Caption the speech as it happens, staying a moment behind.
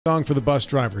Song for the bus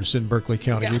drivers in Berkeley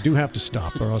County. Yeah. We do have to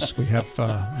stop, or else we have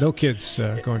no kids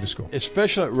going to school.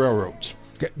 Especially at railroads.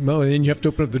 Well, then you have to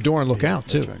open up the door and look out,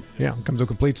 too. That's right. Yeah, comes a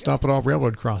complete stop at all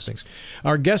railroad crossings.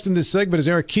 Our guest in this segment is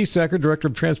Eric Keesecker, Director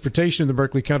of Transportation in the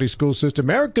Berkeley County School System.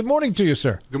 Eric, good morning to you,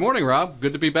 sir. Good morning, Rob.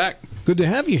 Good to be back. Good to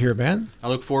have you here, man. I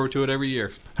look forward to it every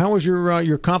year. How is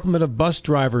your complement of bus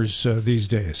drivers these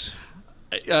days?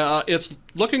 It's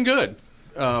looking good.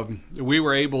 We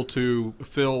were able to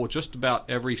fill just about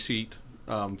every seat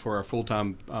for our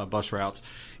full-time bus routes.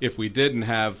 If we didn't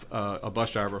have a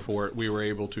bus driver for it, we were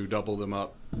able to double them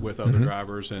up with other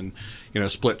drivers and,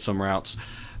 split some routes.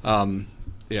 There's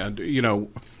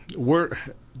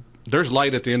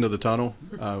light at the end of the tunnel.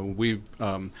 We've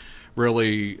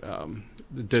really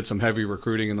did some heavy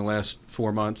recruiting in the last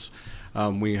 4 months.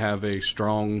 We have a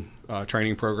strong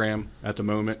training program at the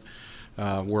moment.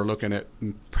 We're looking at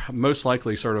most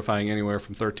likely certifying anywhere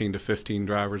from 13 to 15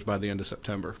 drivers by the end of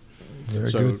September.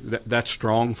 Very good. That's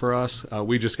strong for us.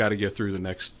 We just got to get through the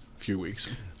next few weeks.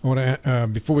 I want to,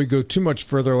 before we go too much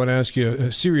further, I want to ask you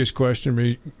a serious question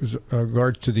in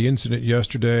regards to the incident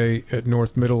yesterday at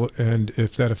North Middle and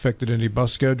if that affected any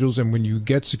bus schedules. And when you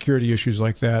get security issues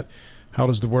like that, how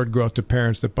does the word go out to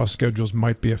parents that bus schedules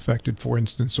might be affected, for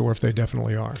instance, or if they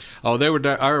definitely are? Oh, they were.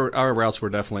 Our routes were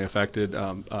definitely affected,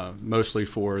 mostly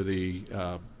for the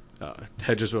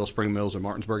Hedgesville, Spring Mills, and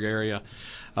Martinsburg area.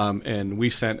 And we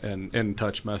sent an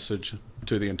in-touch message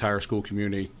to the entire school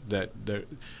community that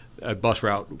a bus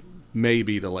route may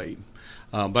be delayed.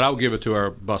 But I'll give it to our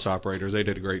bus operators. They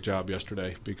did a great job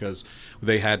yesterday because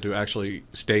they had to actually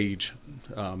stage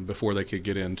before they could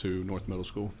get into North Middle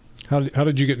School. How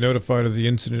did you get notified of the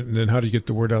incident, and then how did you get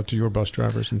the word out to your bus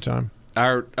drivers in time?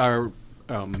 Our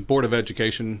Board of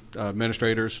Education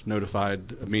administrators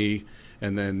notified me,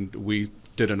 and then we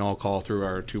did an all-call through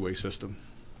our two-way system.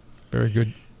 Very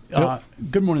good.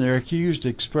 Good morning, Eric. You used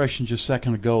an expression just a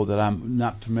second ago that I'm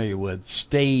not familiar with,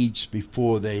 staged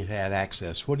before they had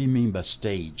access. What do you mean by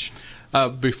staged?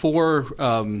 Before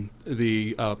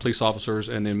the police officers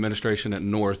and the administration at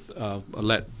North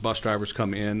let bus drivers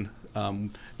come in,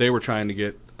 they were trying to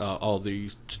get all the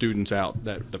students out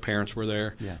that the parents were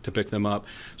there to pick them up.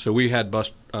 So we had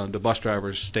the bus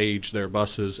drivers stage their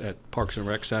buses at Parks and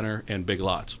Rec Center and Big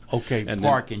Lots. Okay, and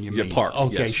parking, you mean? Yeah, park.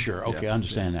 Okay, yes. sure. Okay, yeah. I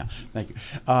understand now. Thank you.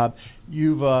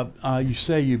 You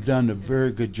say you've done a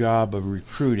very good job of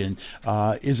recruiting.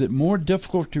 Is it more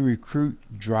difficult to recruit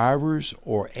drivers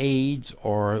or aides,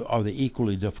 or are they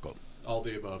equally difficult? All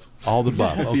the above. All the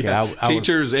above. Okay. Yeah.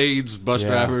 Teachers, aides, bus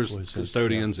drivers,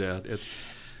 custodians. It's.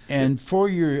 And for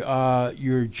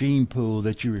your gene pool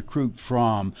that you recruit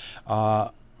from,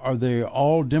 are they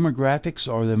all demographics?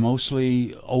 Are they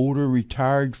mostly older,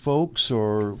 retired folks,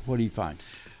 or what do you find?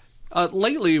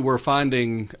 Lately, we're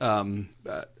finding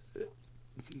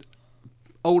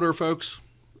older folks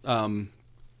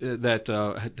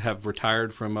that have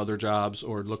retired from other jobs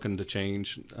or looking to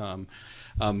change.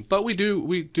 But we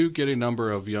do get a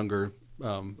number of younger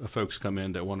folks come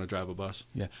in that want to drive a bus.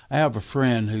 Yeah, I have a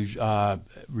friend who's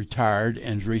retired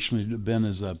and has recently been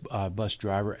as a bus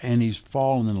driver, and he's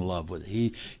fallen in love with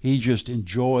it. He just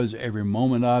enjoys every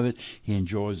moment of it. He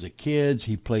enjoys the kids.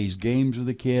 He plays games with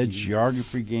the kids,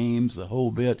 geography games, the whole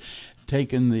bit.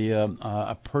 Taking the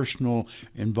a personal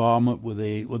involvement with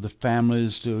the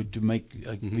families to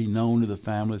make be known to the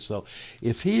families. So,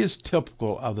 if he is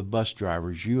typical of the bus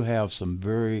drivers, you have some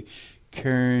very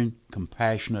caring,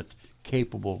 compassionate,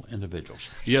 capable individuals.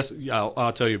 Yes,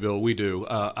 I'll tell you, Bill, we do.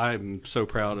 I'm so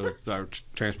proud of our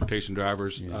transportation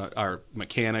drivers, our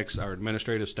mechanics, our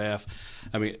administrative staff.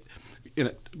 I mean,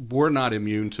 we're not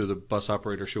immune to the bus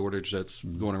operator shortage that's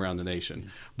going around the nation,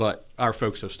 but our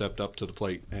folks have stepped up to the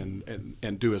plate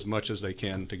and do as much as they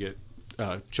can to get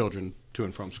children to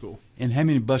and from school. And how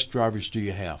many bus drivers do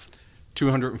you have?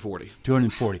 240.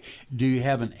 240. Do you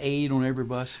have an aide on every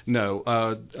bus?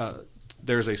 No.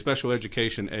 There's a special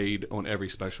education aide on every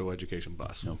special education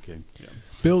bus. Okay. Yeah.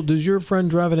 Bill, does your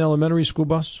friend drive an elementary school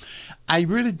bus? I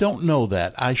really don't know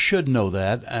that. I should know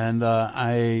that, and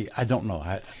I don't know.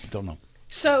 I don't know.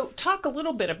 So talk a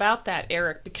little bit about that,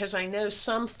 Eric, because I know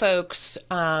some folks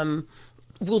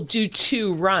will do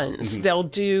two runs. They'll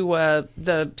do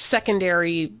the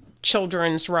secondary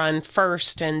children's run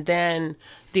first, and then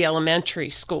the elementary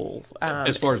school.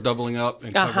 As far as doubling up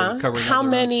and covering how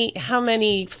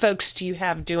many folks do you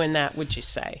have doing that, would you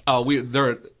say?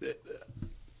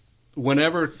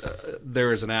 Whenever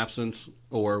there is an absence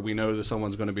or we know that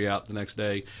someone's going to be out the next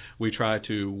day, we try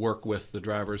to work with the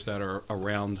drivers that are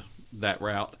around that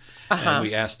route, and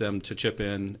we ask them to chip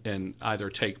in and either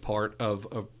take part of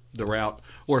the route,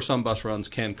 or some bus runs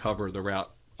can cover the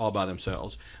route all by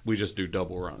themselves. We just do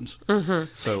double runs.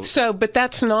 So, but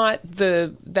that's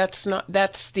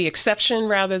the exception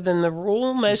rather than the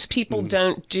rule. Most people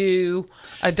don't do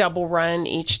a double run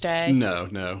each day.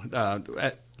 No.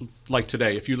 Like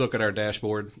today, if you look at our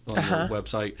dashboard on the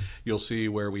website, you'll see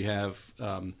where we have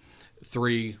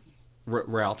 3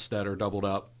 routes that are doubled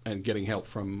up and getting help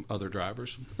from other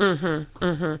drivers.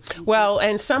 Well,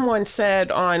 and someone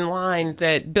said online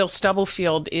that Bill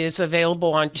Stubblefield is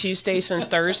available on Tuesdays and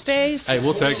Thursdays. Hey,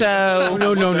 we'll take Oh,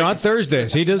 no, not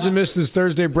Thursdays. He doesn't miss his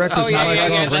Thursday breakfast. Oh,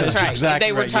 yeah, that's right. exactly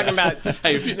They were right, talking about...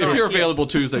 Hey, if you're available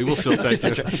Tuesday, we'll still take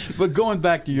you. But going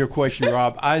back to your question,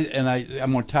 Rob, I'm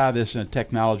going to tie this in a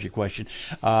technology question.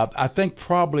 I think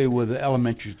probably with the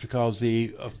elementaries, because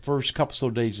the first couple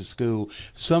of days of school,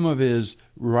 some of his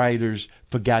riders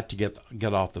forgot to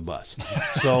get off the bus,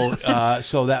 so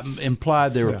that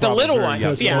implied they were The little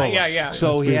ones, young. yeah.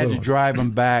 So he had to little drive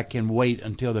them back and wait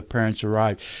until the parents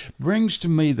arrived. Brings to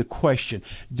me the question: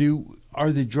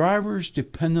 are the drivers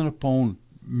dependent upon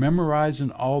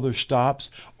memorizing all their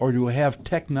stops, or do we have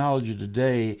technology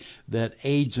today that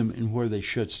aids them in where they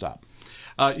should stop?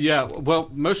 Yeah, well,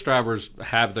 most drivers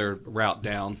have their route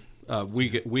down. We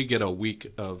get a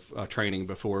week of training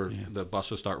before the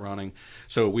buses start running,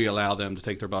 so we allow them to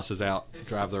take their buses out,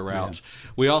 drive their routes.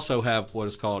 We also have what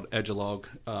is called Edgelog,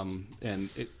 and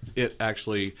it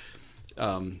actually,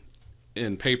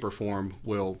 in paper form,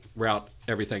 will route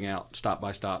everything out stop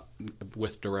by stop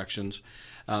with directions.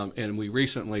 And we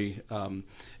recently,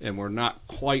 and we're not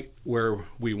quite where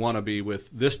we want to be with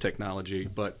this technology,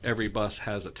 but every bus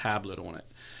has a tablet on it,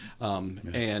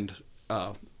 and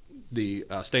the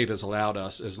state has allowed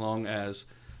us, as long as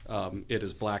it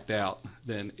is blacked out,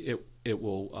 then it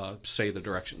will say the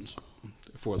directions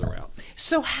for the route.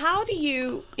 So how do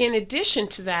you, in addition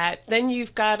to that, then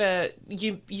you've got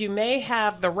you may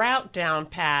have the route down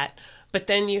pat, but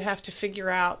then you have to figure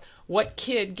out what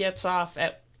kid gets off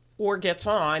at or gets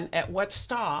on at what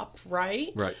stop,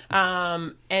 right? Right.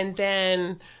 And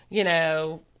then,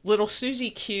 little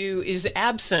Susie Q is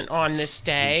absent on this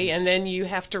day, and then you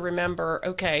have to remember,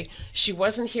 okay, she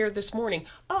wasn't here this morning.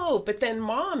 Oh, but then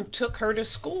Mom took her to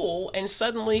school, and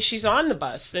suddenly she's on the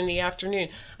bus in the afternoon.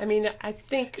 I mean, I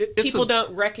think people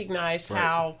don't recognize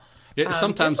how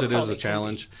sometimes it is difficult a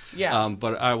challenge. Yeah.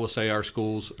 But I will say our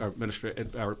schools,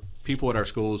 our people at our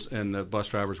schools and the bus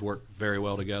drivers work very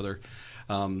well together.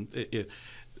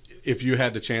 If you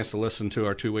had the chance to listen to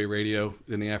our two-way radio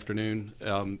in the afternoon,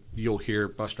 you'll hear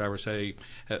bus drivers say,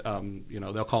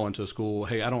 they'll call into a school,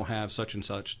 hey, I don't have such and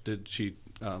such. Did she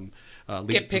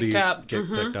get picked up? Get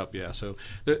picked up, yeah. So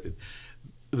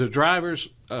the drivers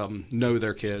know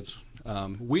their kids.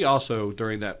 We also,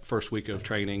 during that first week of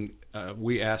training,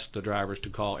 we asked the drivers to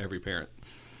call every parent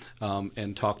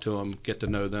and talk to them, get to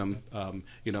know them,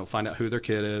 find out who their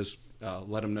kid is,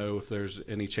 let them know if there's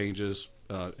any changes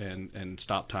and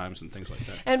stop times and things like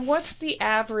that. And what's the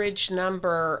average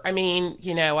number? I mean,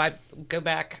 I go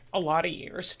back a lot of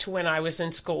years to when I was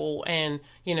in school, and,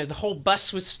 the whole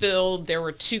bus was filled. There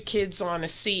were 2 kids on a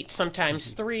seat,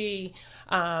 sometimes 3.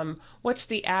 What's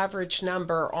the average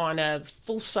number on a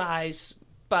full-size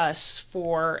bus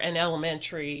for an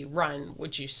elementary run,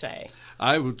 would you say?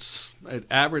 I would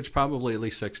average probably at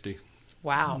least 60.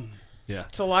 Wow. Yeah.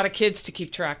 It's a lot of kids to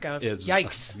keep track of.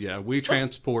 Yikes. Yeah, we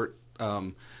transport,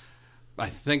 I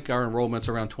think our enrollment's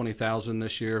around 20,000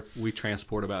 this year. We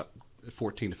transport about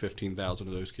 14 to 15,000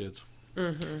 of those kids.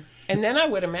 Mm-hmm. And then I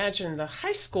would imagine the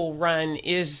high school run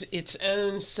is its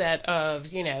own set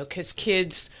of, because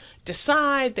kids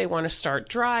decide they want to start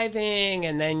driving,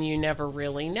 and then you never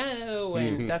really know,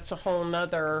 and that's a whole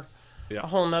nother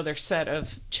set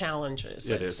of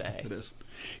challenges, I'd say. It is.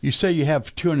 You say you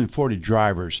have 240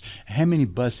 drivers. How many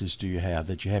buses do you have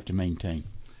that you have to maintain?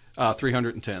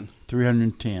 310.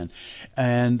 310.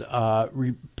 And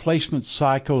replacement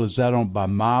cycle, is that on by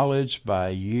mileage, by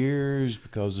years?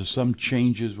 Because there's some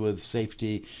changes with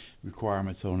safety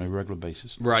requirements on a regular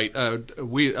basis. Right.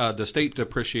 The state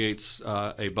depreciates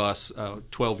a bus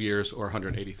 12 years or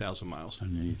 180,000 miles.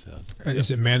 180,000.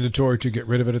 Is it mandatory to get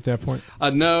rid of it at that point?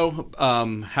 No.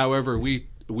 However,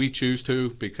 we choose to,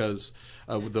 because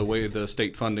of the way the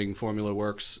state funding formula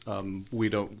works. We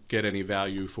don't get any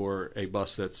value for a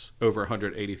bus that's over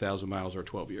 180,000 miles or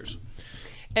 12 years.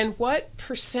 And what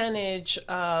percentage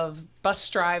of bus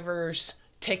drivers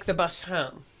take the bus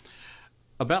home?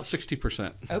 About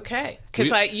 60%. Okay,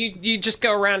 because you just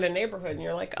go around a neighborhood and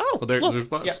you're like, oh, well, there's look, a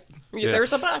bus. Yeah,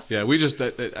 there's a bus. Yeah,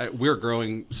 we're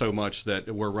growing so much that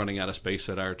we're running out of space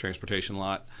at our transportation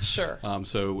lot. Sure.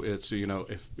 So it's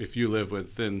if you live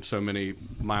within so many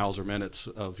miles or minutes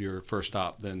of your first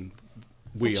stop, then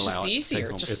we It's allow just it to easier. take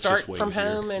home. Just It's start way from easier.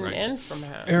 home and Right. end from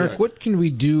home. Eric, what can we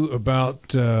do about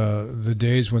the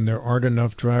days when there aren't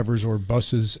enough drivers or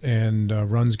buses and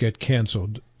runs get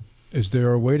canceled? Is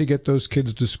there a way to get those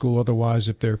kids to school otherwise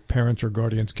if their parents or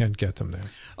guardians can't get them there?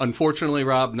 Unfortunately,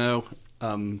 Rob, no.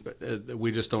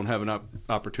 We just don't have an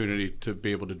opportunity to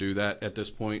be able to do that at this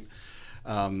point.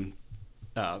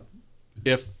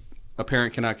 If a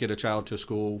parent cannot get a child to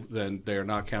school, then they are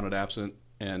not counted absent,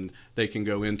 and they can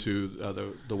go into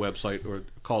the website or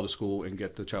call the school and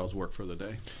get the child's work for the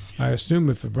day. I assume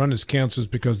if a run is canceled,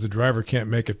 it's because the driver can't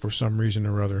make it for some reason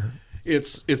or other.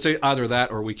 It's either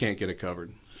that or we can't get it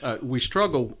covered. We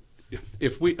struggle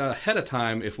if we ahead of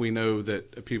time, if we know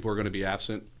that people are going to be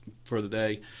absent for the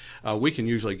day, we can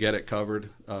usually get it covered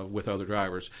with other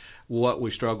drivers. What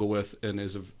we struggle with and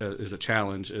is a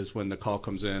challenge is when the call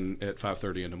comes in at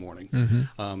 5:30 in the morning,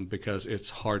 because it's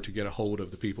hard to get a hold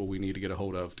of the people we need to get a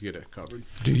hold of to get it covered.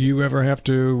 Do you ever have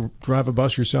to drive a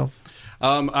bus yourself?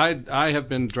 I have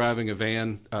been driving a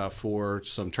van for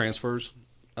some transfers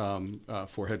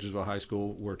for Hedgesville High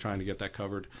School. We're trying to get that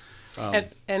covered.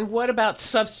 And what about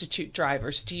substitute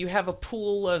drivers? Do you have a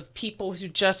pool of people who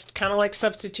just kind of like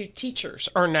substitute teachers,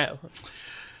 or no?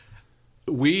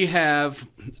 We have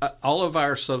all of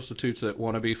our substitutes that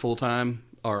want to be full-time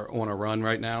are on a run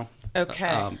right now.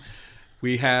 Okay.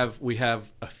 We have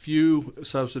a few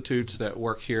substitutes that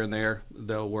work here and there.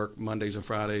 They'll work Mondays and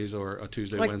Fridays or a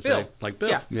Tuesday, Like Wednesday. Bill. Like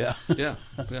Bill. Yeah. Yeah.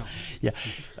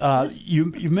 Yeah.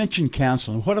 You mentioned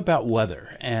counseling. What about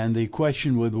weather? And the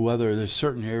question with weather, there's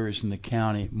certain areas in the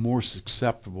county more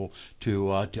susceptible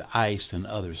to ice than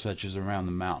others, such as around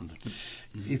the mountain.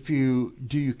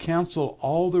 Do you counsel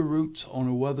all the routes on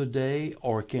a weather day,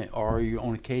 or are you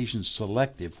on occasion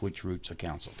selective which routes are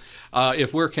canceled?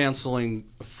 If we're canceling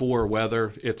for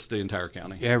weather, it's the entire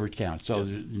county. Every county, so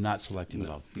you're not selective at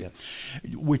all. Yeah.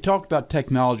 We talked about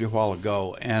technology a while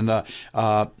ago, and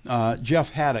Jeff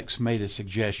Haddocks made a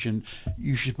suggestion.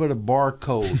 You should put a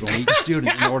barcode on each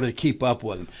student in order to keep up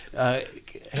with them.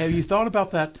 Have you thought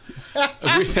about that?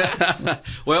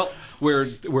 Well,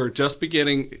 we're just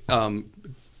beginning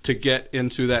to get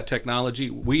into that technology.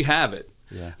 We have it.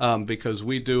 Yeah. Because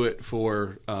we do it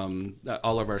for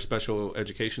all of our special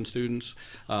education students.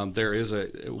 There is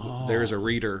a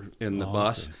reader in the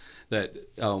bus that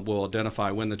will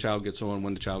identify when the child gets on,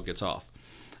 when the child gets off,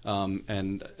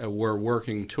 and we're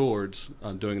working towards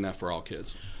doing that for all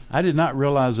kids. I did not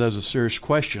realize that was a serious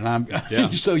question.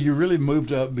 So you really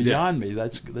moved up beyond me.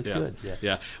 That's good.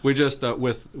 Yeah. We just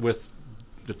with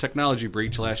the technology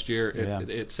breach last year,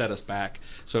 it set us back.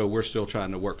 So we're still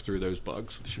trying to work through those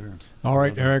bugs. Sure. All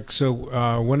right, Eric.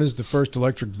 So when is the first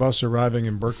electric bus arriving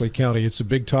in Berkeley County? It's a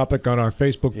big topic on our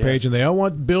Facebook page, and they all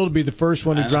want Bill to be the first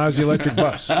one who drives the electric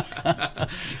bus.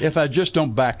 If I just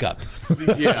don't back up.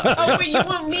 Yeah. Oh, but you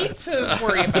won't need to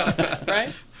worry about that,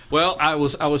 right? Well, I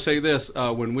will say this: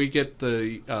 when we get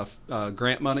the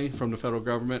grant money from the federal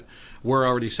government, we're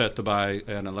already set to buy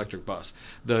an electric bus.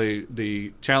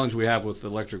 The challenge we have with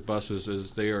electric buses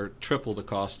is they are triple the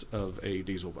cost of a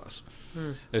diesel bus.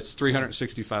 It's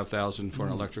 $365,000 for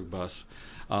an electric bus,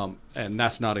 and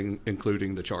that's not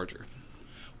including the charger.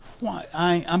 Why,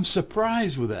 I'm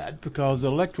surprised with that, because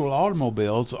electrical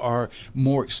automobiles are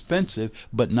more expensive,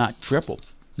 but not triple.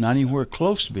 Not anywhere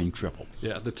close to being triple.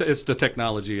 Yeah, it's the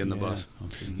technology in the bus.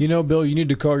 Okay. You know, Bill, you need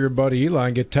to call your buddy Eli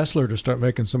and get Tesla to start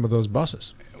making some of those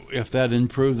buses. If that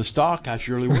improved the stock, I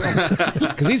surely will.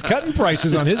 Because he's cutting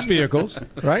prices on his vehicles,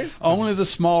 right? Only the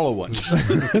smaller ones,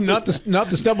 not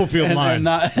the Stubblefield line,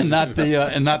 and not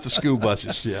the school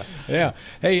buses. Yeah. Yeah.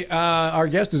 Hey, our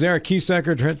guest is Eric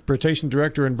Keesecker, Transportation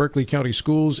Director in Berkeley County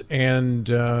Schools, and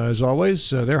as always,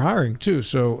 they're hiring too.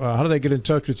 So, how do they get in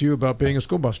touch with you about being a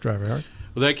school bus driver, Eric?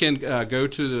 Well, they can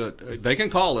they can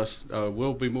call us.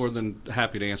 We'll be more than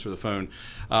happy to answer the phone.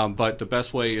 But the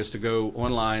best way is to go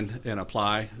online and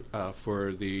apply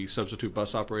for the substitute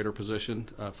bus operator position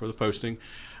for the posting.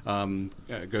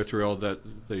 Go through all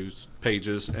those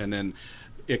pages, and then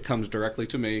it comes directly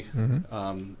to me.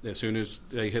 As soon as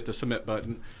they hit the submit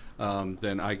button,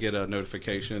 then I get a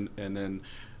notification, and then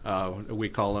we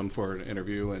call them for an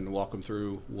interview and walk them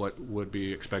through what would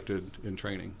be expected in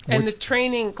training. And the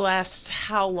training lasts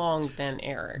how long then,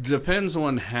 Eric? Depends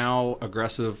on how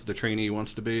aggressive the trainee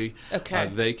wants to be. Okay.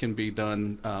 They can be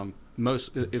done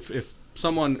if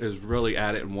someone is really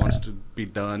at it and wants to be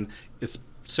done, it's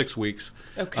 6 weeks.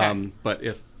 Okay. But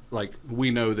if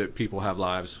we know that people have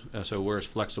lives, so we're as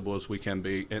flexible as we can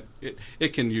be.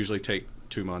 It can usually take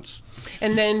 2 months.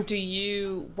 And then do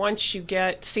you, once you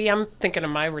get, see, I'm thinking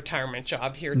of my retirement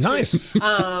job here too. Nice.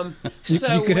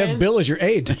 So you could have Bill as your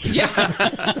aide.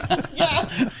 Yeah.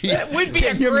 Yeah. It would be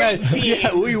a great team.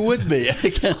 Yeah, we would be.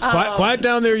 Quiet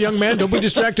down there, young man. Don't be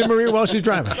distracting Maria while she's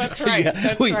driving. That's right. Yeah,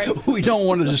 That's we, right. we don't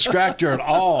want to distract her at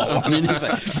all on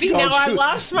anything. See, now I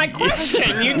lost my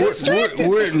question. You distracted.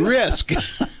 We're at risk.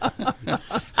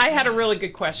 I had a really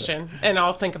good question, and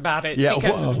I'll think about it Yeah,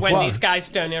 because when well- these guys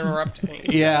don't interrupt me.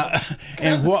 Yeah,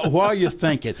 and while you're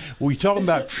thinking, we're talking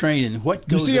about training. What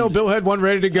You goes see how in- Bill had one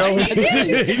ready to go? He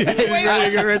did. He's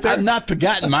ready to go right there. I've not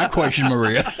forgotten my question,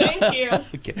 Maria. Thank you.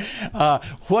 Okay.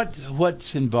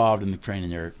 What's involved in the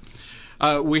training, Eric?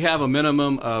 We have a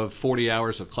minimum of 40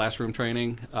 hours of classroom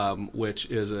training, which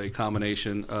is a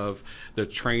combination of the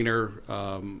trainer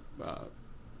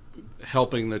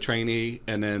helping the trainee,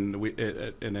 and then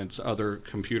and it's other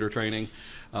computer training.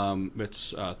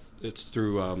 It's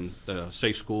through the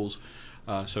safe schools,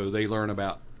 so they learn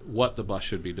about what the bus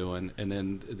should be doing, and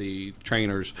then the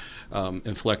trainers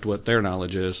inflect what their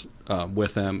knowledge is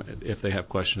with them if they have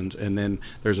questions, and then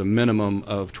there's a minimum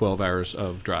of 12 hours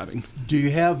of driving. Do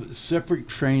you have separate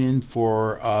training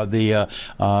for the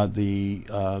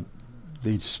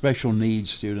special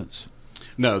needs students?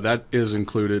 No, that is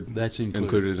included. That's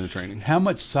included in the training. How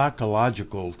much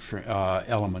psychological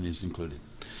element is included?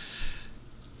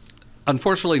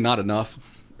 Unfortunately, not enough.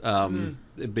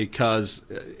 Because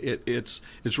it's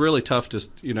really tough to,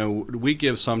 we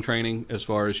give some training as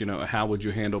far as, how would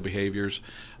you handle behaviors,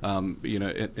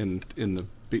 in the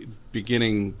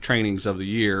beginning trainings of the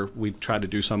year, we try to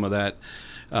do some of that.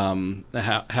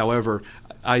 However,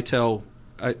 I tell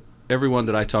everyone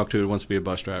that I talk to who wants to be a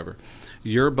bus driver,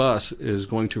 your bus is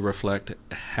going to reflect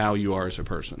how you are as a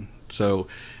person. So,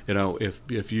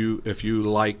 if you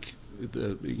like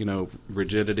the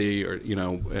rigidity or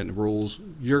and rules,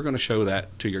 you're going to show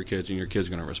that to your kids, and your kids are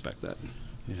going to respect that.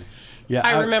 Yeah,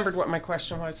 I remembered what my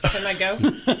question was. Can I go?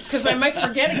 Because I might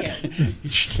forget again.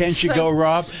 Can't you go,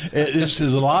 Rob? This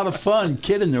is a lot of fun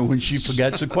kidding her when she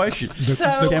forgets a question.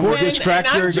 Can we distract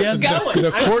her again?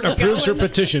 The court approves her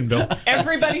petition, Bill.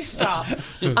 Everybody stop.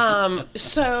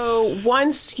 So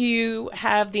once you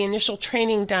have the initial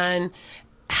training done,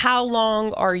 how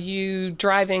long are you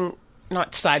driving,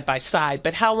 not side by side,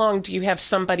 but how long do you have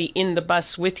somebody in the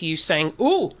bus with you saying,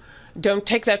 ooh, don't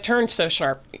take that turn so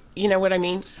sharp? You know what I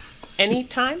mean?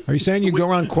 Anytime? Are you saying you go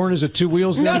around corners at two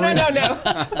wheels? No.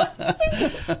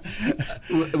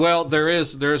 Well, there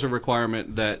is a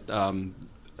requirement that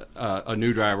a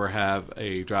new driver have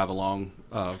a drive along.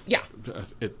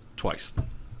 Twice.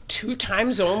 2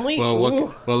 times only?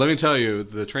 Well, let me tell you,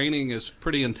 the training is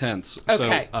pretty intense.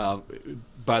 Okay. So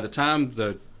by the time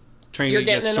the trainee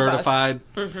gets certified,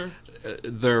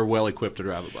 they're well equipped to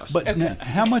drive a bus. But now,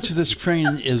 how much of this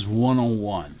training is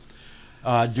one-on-one?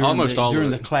 Almost all during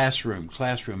of the it. classroom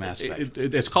aspect.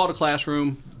 It's called a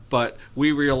classroom, but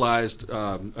we realized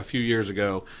a few years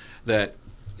ago that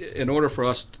in order for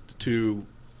us to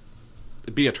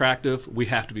be attractive, we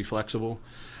have to be flexible.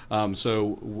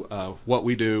 So what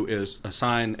we do is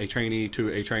assign a trainee to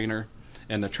a trainer,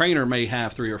 and the trainer may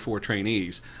have 3 or 4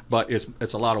 trainees, but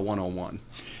it's a lot of one-on-one.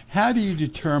 How do you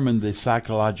determine the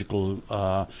psychological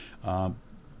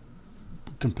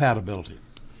compatibility?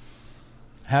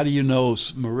 How do you know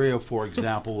Maria, for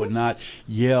example, would not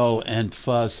yell and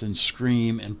fuss and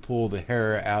scream and pull the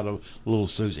hair out of little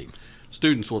Susie?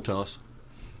 Students will tell us.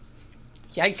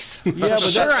 Yikes. Yeah, but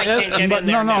sure I can't get in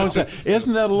there now.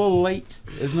 Isn't that a little late?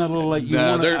 Isn't that a little late?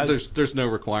 No, there's no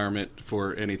requirement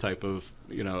for any type of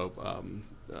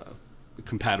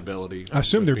compatibility. I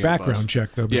assume their background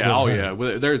check though. Yeah. Oh yeah.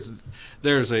 Well, there's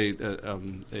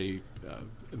a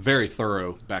very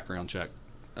thorough background check.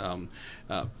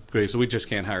 So we just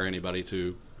can't hire anybody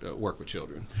to work with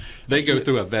children. They go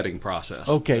through a vetting process.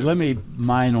 Okay, let me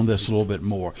mine on this a little bit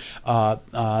more. The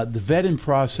vetting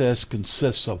process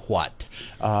consists of what?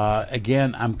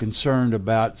 Again, I'm concerned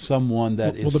about someone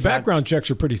that is... Well, the background checks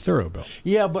are pretty thorough, Bill.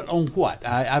 Yeah, but on what?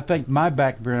 I think my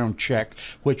background check,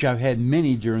 which I've had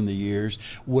many during the years,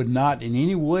 would not in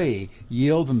any way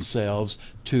yield themselves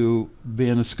to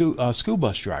being a school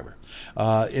bus driver.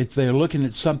 If they're looking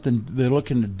at something, they're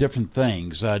looking at different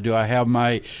things. Do I have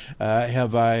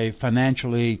have I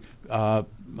financially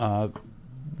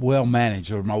well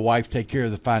managed, or my wife take care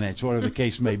of the finance, whatever the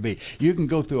case may be? You can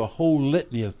go through a whole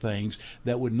litany of things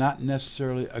that would not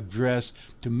necessarily address,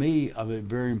 to me, a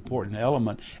very important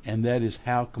element, and that is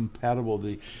how compatible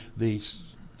the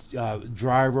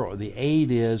driver or the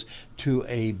aide is to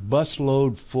a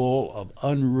busload full of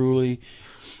unruly,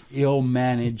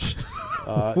 ill-managed.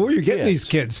 Where are you getting these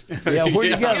kids? Yeah, where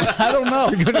you get them? I don't know.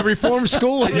 You're going to reform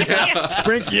school and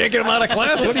Spring yanking them out of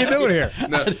class? What are you doing here?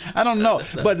 I don't know.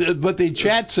 But the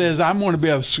chat says I'm going to be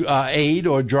a aide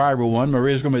or driver one.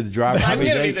 Maria's going to be the driver. I'm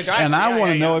going to be the driver. And I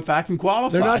want to know if I can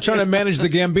qualify. They're not trying to manage the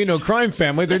Gambino crime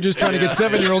family. They're just trying to get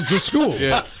 7-year-olds to school.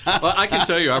 Yeah. Well, I can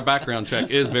tell you our background check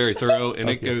is very thorough, and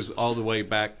it goes all the way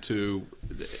back to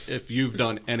if you've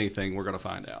done anything, we're going to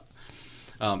find out.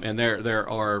 And there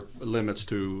are limits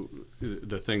to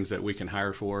the things that we can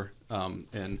hire for.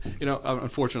 And,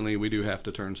 unfortunately, we do have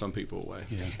to turn some people away.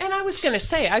 Yeah. And I was going to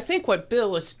say, I think what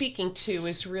Bill is speaking to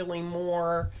is really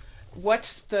more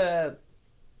what's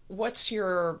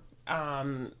your,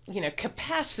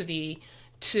 capacity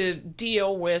to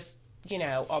deal with,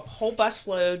 a whole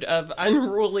busload of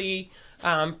unruly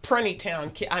Prunty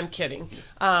Town. I'm kidding.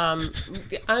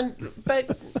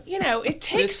 But, it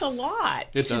takes a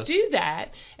lot to do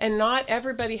that. And not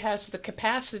everybody has the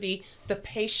capacity, the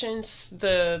patience,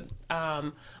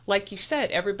 like you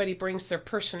said, everybody brings their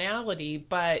personality,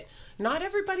 but not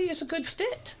everybody is a good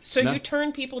fit. So you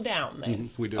turn people down then.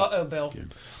 We do. Uh-oh, Bill.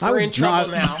 We're in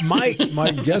trouble now.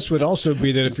 My guess would also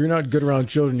be that if you're not good around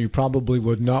children, you probably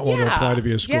would not want to apply to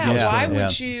be a school bus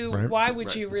driver. Why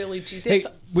would you really do this?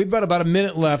 Hey, we've got about a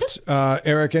minute left.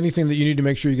 Eric, anything that you need to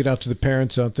make sure you get out to the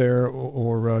parents out there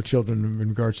or children in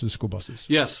regards to the school buses?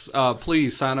 Yes.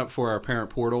 Please sign up for our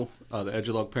parent portal, the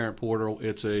EduLog Parent Portal.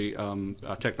 It's a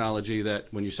technology that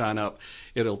when you sign up,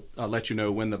 it'll let you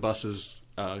know when the bus is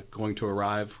going to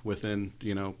arrive within,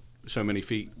 so many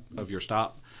feet of your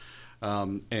stop.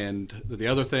 And the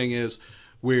other thing is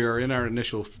we are in our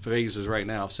initial phases right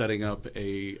now setting up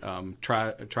a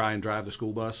try and drive the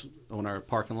school bus on our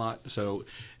parking lot. So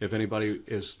if anybody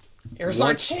is There's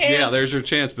our chance. Yeah, there's your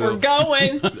chance, Bill. We're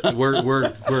going.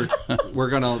 we're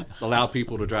going to allow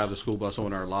people to drive the school bus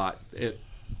on our lot.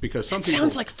 Because some people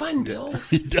sounds like fun, Bill.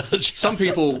 It does. Some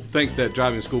people think that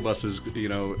driving a school bus is,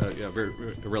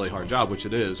 a really hard job, which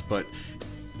it is. But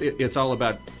it's all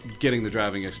about getting the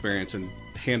driving experience and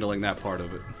handling that part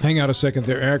of it. Hang out a second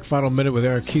there, Eric. Final minute with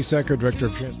Eric Keesecker, Director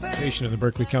of Transportation in the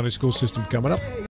Berkeley County School System, coming up.